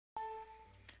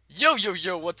Yo, yo,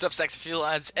 yo, what's up, sexy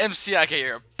felines? M.C.I.K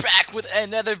here, back with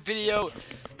another video.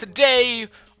 Today,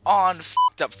 on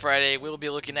F***ed Up Friday, we'll be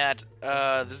looking at,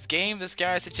 this game this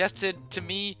guy suggested to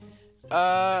me.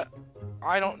 I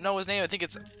don't know his name. I think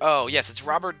it's, oh, yes, it's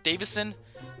Robert Davison.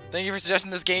 Thank you for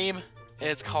suggesting this game.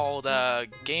 It's called,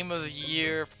 Game of the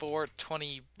Year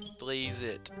 420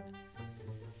 Blazeit.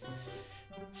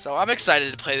 So, I'm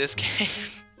excited to play this game.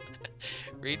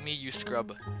 Read me, you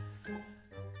scrub.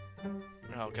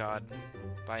 Oh god.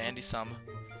 By Andy Sum.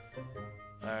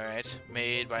 Alright.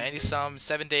 Made by Andy Sum.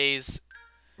 7 days.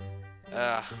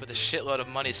 With a shitload of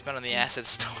money spent on the asset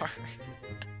store.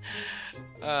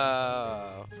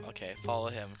 Okay, follow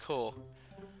him. Cool.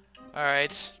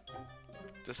 Alright.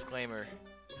 Disclaimer.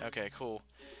 Okay, cool.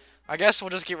 I guess we'll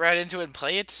just get right into it and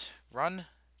play it. Run.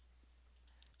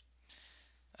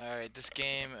 Alright, this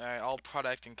game, all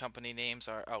product and company names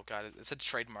are... Oh god, it said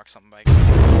trademark something like...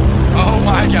 Oh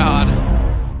my god!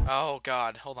 Oh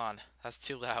god, hold on. That's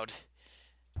too loud.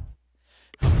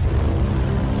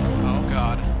 Oh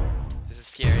god. This is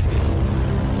scaring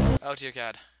me. Oh dear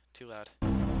god. Too loud.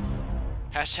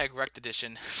 Hashtag wrecked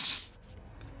edition.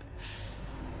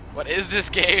 What is this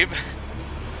game?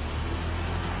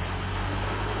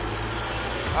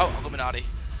 Oh, Illuminati.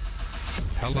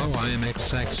 Hello, I am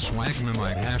XX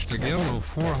Swagmanite hashtag YOLO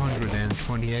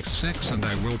 420XX and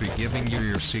I will be giving you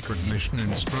your secret mission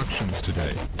instructions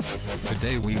today.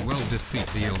 Today we will defeat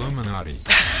the Illuminati.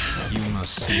 You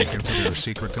must sneak into their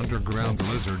secret underground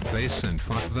lizard base and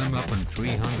fuck them up in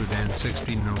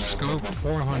 360 no scope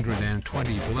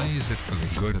 420 Blazeit for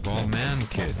the good of all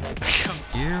mankind.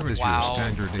 Here is your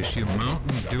standard issue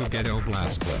Mountain Dew Ghetto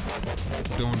Blaster.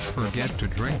 Don't forget to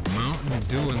drink Mountain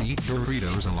Dew and eat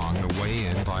Doritos along the way,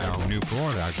 and buy our new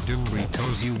product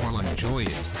Doritos. You will enjoy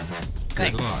it.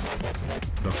 Good luck.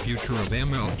 The future of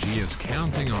MLG is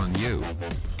counting on you.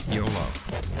 YOLO.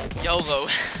 YOLO.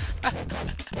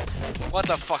 What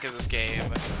the fuck is this game?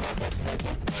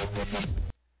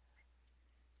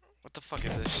 What the fuck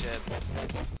is this shit?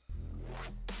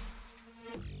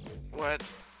 What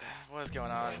is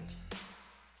going on?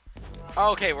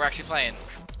 Oh, okay, we're actually playing.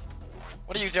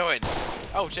 What are you doing?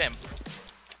 Oh, Jim.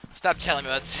 Stop telling me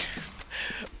that's...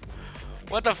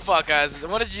 What the fuck, guys?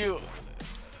 What did you...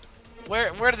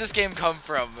 Where did this game come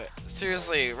from?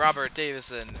 Seriously, Robert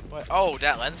Davison. What? Oh,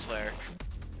 that lens flare.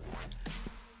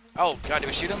 Oh, god, do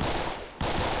we shoot him?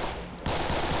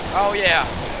 Oh, yeah.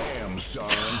 Damn, son.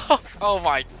 Oh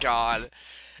my god.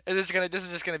 This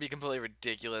is just gonna be completely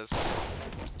ridiculous.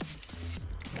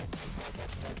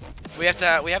 We have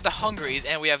the hungries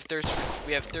and we have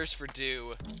thirst for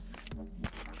dew.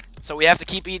 So we have to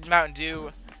keep eating Mountain Dew.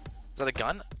 Is that a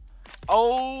gun?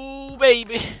 Oh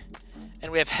baby.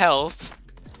 And we have health.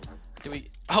 Do we...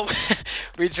 Oh,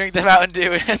 we drink the Mountain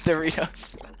Dew and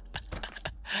Doritos.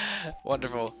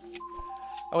 Wonderful.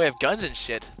 Oh, we have guns and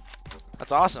shit.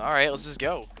 That's awesome. Alright, let's just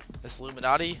go. This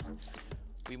Illuminati.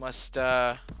 We must,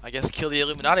 I guess, kill the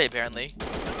Illuminati, apparently.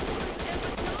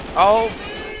 Oh!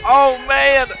 Oh,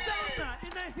 man!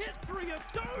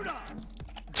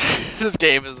 This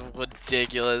game is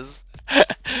ridiculous.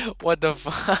 What the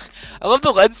fuck? I love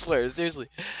the lens flares, seriously.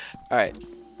 Alright.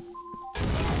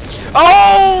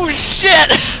 Oh shit!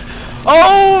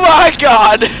 Oh my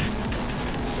god!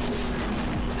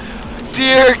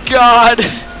 Dear god!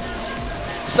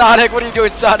 Sonic, what are you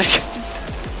doing, Sonic?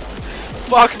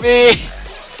 Fuck me!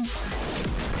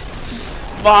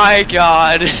 My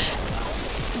god!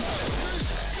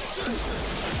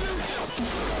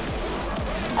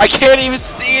 I can't even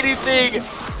see anything!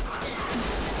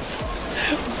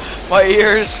 My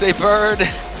ears, they burn!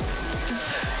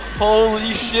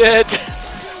 Holy shit!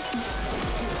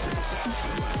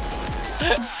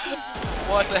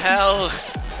 What the hell?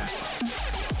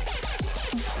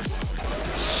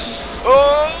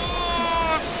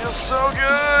 Oh, it feels so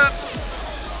good.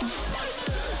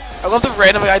 I love the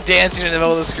random guy dancing in the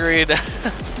middle of the screen.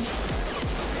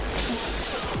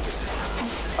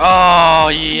 Oh,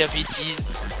 yeah, bitches.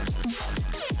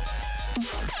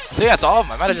 I think that's all of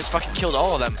them. I might have just fucking killed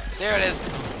all of them. There it is.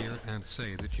 And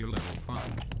say that you level 5.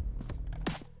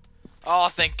 Oh,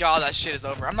 thank God that shit is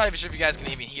over. I'm not even sure if you guys can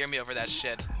even hear me over that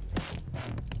shit.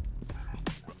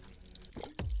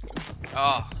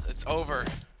 Oh, it's over.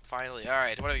 Finally.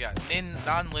 Alright, what do we got?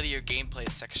 Non-linear gameplay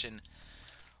section.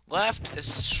 Left is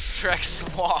Shrek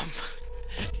Swamp.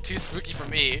 Too spooky for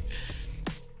me.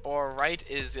 Or right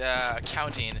is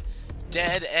accounting.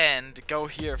 Dead end. Go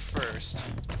here first.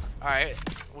 Alright,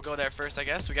 we'll go there first, I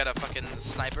guess. We got a fucking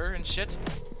sniper and shit.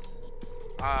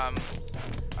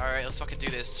 Alright, let's fucking do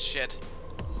this shit.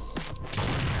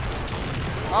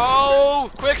 Oh!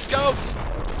 Quick scopes!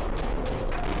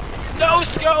 No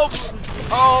scopes!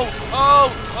 Oh, oh,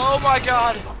 oh my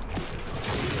god!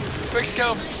 Quick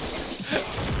scope.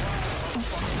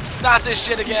 Not this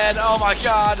shit again. Oh my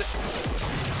god.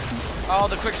 Oh,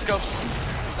 the quick scopes.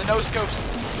 The no scopes.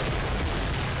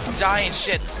 I'm dying.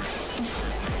 Shit.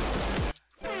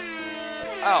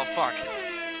 Oh, fuck.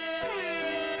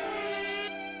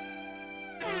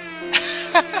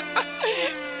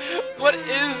 What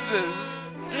is this?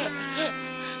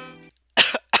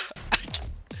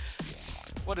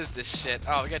 What is this shit?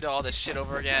 Oh, we gotta do all this shit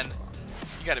over again.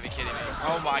 You gotta be kidding me.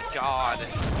 Oh my god.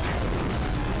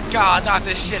 God, not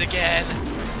this shit again.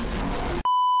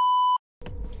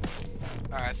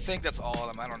 Alright, I think that's all of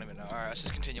them. I don't even know. Alright, let's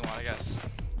just continue on, I guess.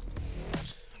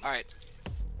 Alright.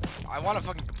 I want to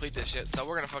fucking complete this shit, so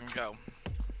we're gonna fucking go.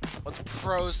 Let's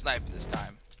pro snipe this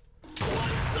time.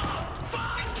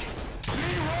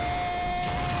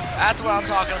 That's what I'm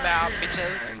talking about,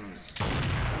 bitches.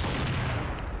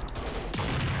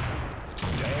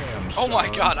 Damn, Oh my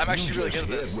son, god, I'm actually you really good at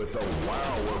just this. hit with a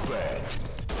wow effect.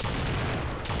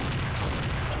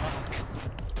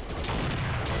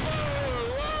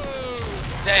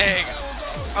 Dang.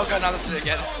 Oh god, now that's it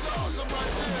again.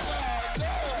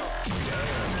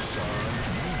 Damn, son,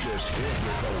 you just hit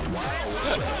with a wow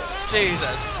effect.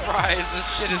 Jesus Christ, this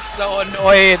shit is so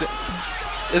annoying.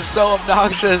 It's so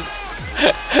obnoxious.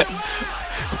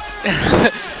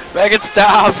 Make it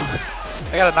stop.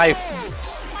 I got a knife.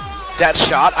 That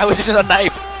shot? I was using a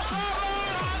knife.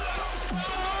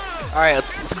 Alright,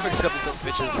 let's quick scope these little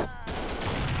bitches.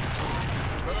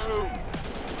 Boom.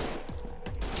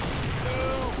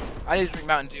 Boom. I need to drink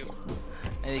Mountain Dew.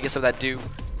 I need to get some of that dew.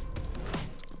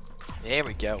 There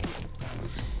we go.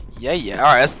 Yeah, yeah.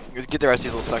 Alright, let's get the rest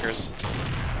of these little suckers.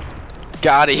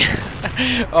 Got it.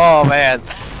 Oh man.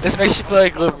 This makes you feel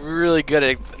like you look really good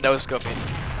at no scoping.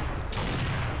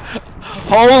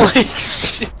 Holy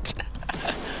shit.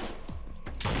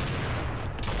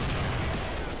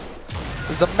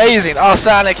 It's amazing. Oh,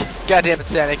 Sonic. God damn it,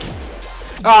 Sonic.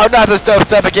 Oh, not this dope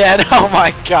step again. Oh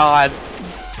my god.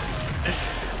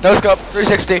 No scope.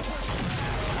 360.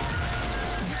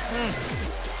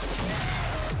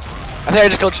 I think I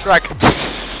just killed Shrek.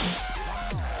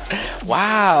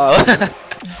 Wow.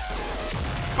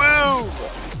 Boom.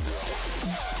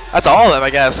 That's all of them, I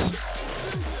guess.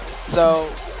 So,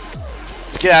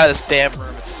 let's get out of this damn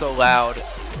room. It's so loud.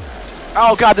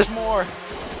 Oh god, there's more.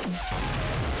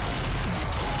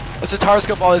 Let's just hard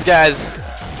scope all these guys.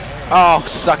 Oh,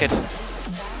 suck it.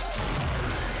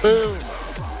 Boom.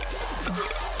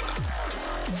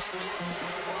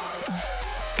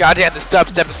 God damn, this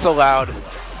dubstep is so loud.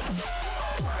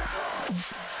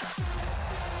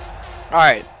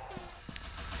 Alright.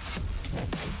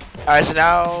 Alright, so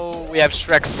now we have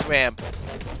Shrek's Swamp.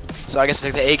 So I guess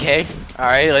we take the AK.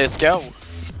 Alright, let's go.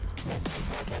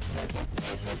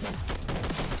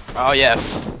 Oh,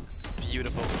 yes.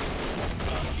 Beautiful.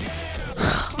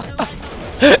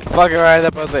 Fucking right,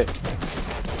 that pussy.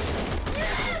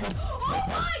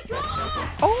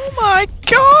 Oh my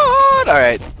god!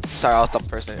 Alright. Sorry, I'll stop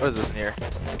first. What is this in here?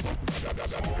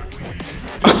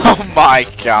 Oh my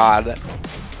god.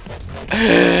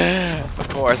 Of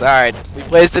course, alright. We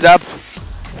blazed it up.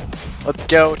 Let's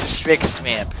go to Shrek's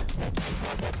Swamp.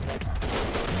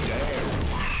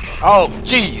 Oh,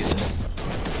 Jesus.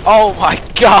 Oh my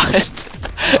god.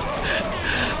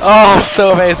 Oh,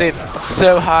 so amazing. I'm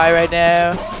so high right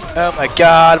now. Oh my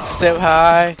god, I'm so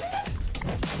high.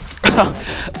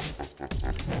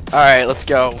 Alright, let's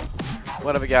go.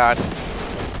 What have we got?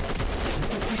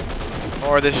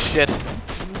 More of this shit.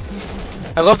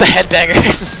 I love the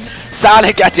headbangers.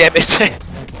 Sonic, goddammit.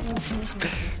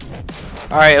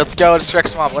 Alright, let's go to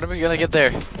Shrek's Swamp. When are we gonna get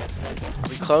there? Are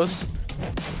we close?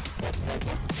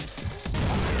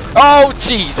 Oh,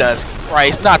 Jesus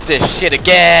Christ. Not this shit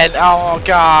again. Oh,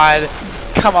 God.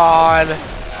 Come on.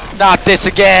 Not this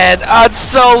again. Oh, it's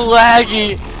so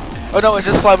laggy. Oh, no, it's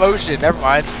just slow motion. Never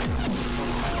mind.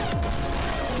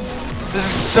 This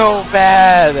is so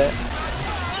bad.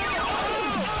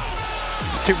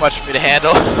 It's too much for me to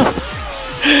handle.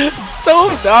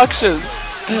 So obnoxious.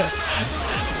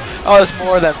 Oh, there's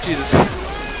more of them. Jesus.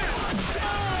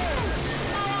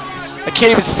 I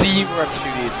can't even see where I'm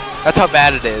shooting. That's how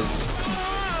bad it is.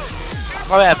 I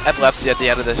probably have epilepsy at the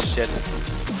end of this shit.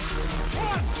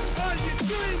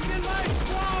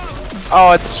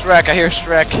 Oh, it's Shrek. I hear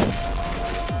Shrek.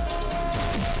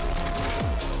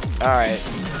 Alright.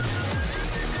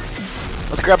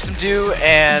 Let's grab some dew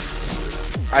and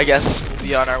I guess we'll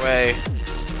be on our way.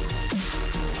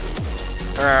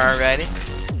 Alrighty.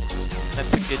 That's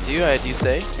some good dew, I do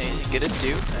say. Anything good at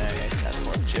dew? Alright, that's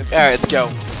more chip. Alright, let's go.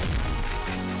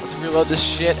 Let's reload this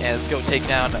shit and let's go take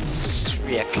down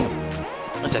Shrek.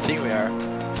 At least I think we are.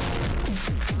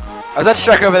 Oh, is that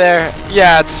Shrek over there?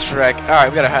 Yeah, it's Shrek. Alright,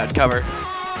 we gotta hide cover.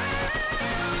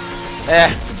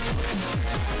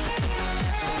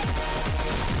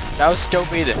 No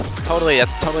scoping. Totally,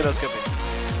 that's totally no scoping.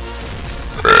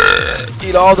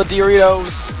 Eat all the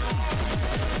Doritos.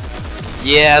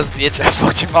 Yes, bitch, I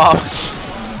fucked your mom.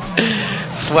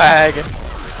 Swag.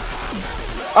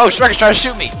 Oh, Shrek is trying to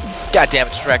shoot me. God damn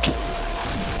it, Shrek.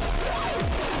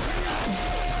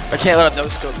 I can't let him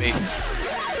no-scope me.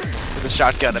 With a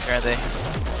shotgun, apparently.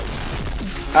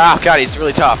 Ah, God, he's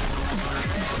really tough.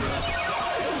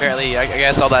 Apparently, I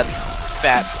guess all that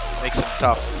fat makes him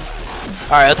tough.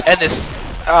 Alright, let's end this.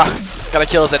 Ah, gotta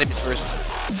kill his enemies first.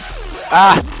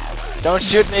 Ah, don't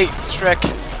shoot me, Shrek.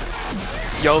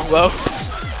 YOLO.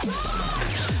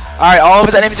 Alright, all of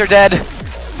his enemies are dead.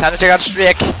 Time to check out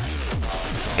Shrek.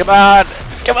 Come on,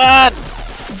 come on.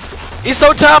 He's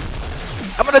so tough.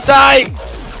 I'm gonna die.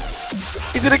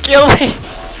 He's gonna kill me.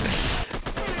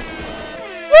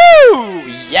 Woo!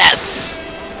 Yes!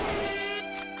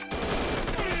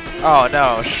 Oh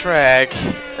no, Shrek.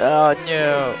 Oh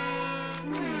no.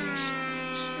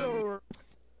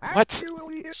 What?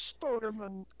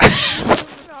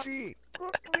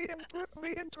 Put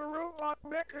me into robot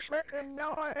mecha Shrek, and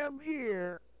now I am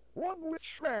here. One with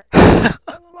Shrek.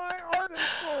 And my heart and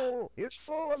soul is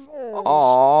full of holes.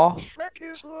 Aww. Shrek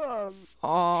is love.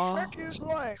 Aww. Shrek is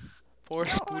life. Poor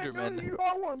Now I know Spooderman. you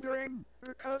are wondering,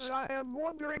 because I am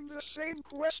wondering the same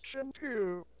question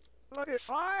too. But if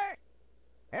I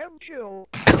am killed,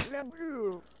 then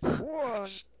who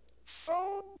was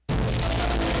phone?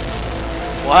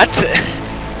 What?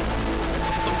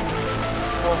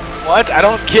 What? I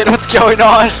don't get what's going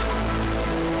on.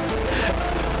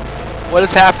 What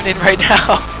is happening right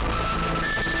now?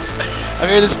 I'm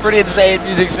hearing this pretty insane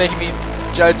music's making me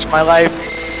judge my life.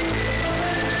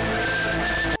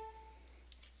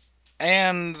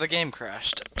 And the game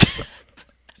crashed.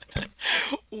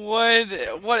 What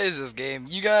is this game?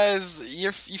 You guys,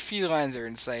 you felines are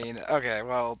insane. Okay,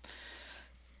 well,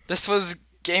 this was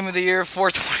Game of the Year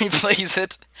 420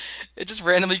 Blazeit. It just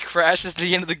randomly crashes at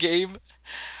the end of the game.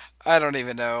 I don't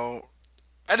even know.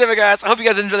 Anyway, guys, I hope you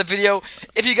guys enjoyed the video.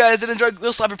 If you guys did enjoy,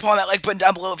 little slap your paw on that like button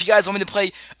down below. If you guys want me to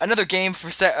play another game for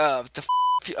Fucked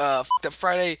Up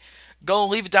Friday, go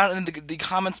leave it down in the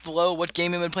comments below what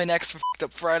game you want to play next for Fucked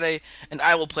Up Friday, and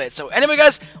I will play it. So anyway,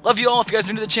 guys, love you all. If you guys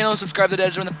are new to the channel, subscribe to the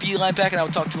join the Beeline Pack, and I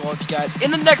will talk to all of you guys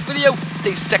in the next video.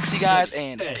 Stay sexy, guys,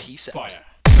 and peace out.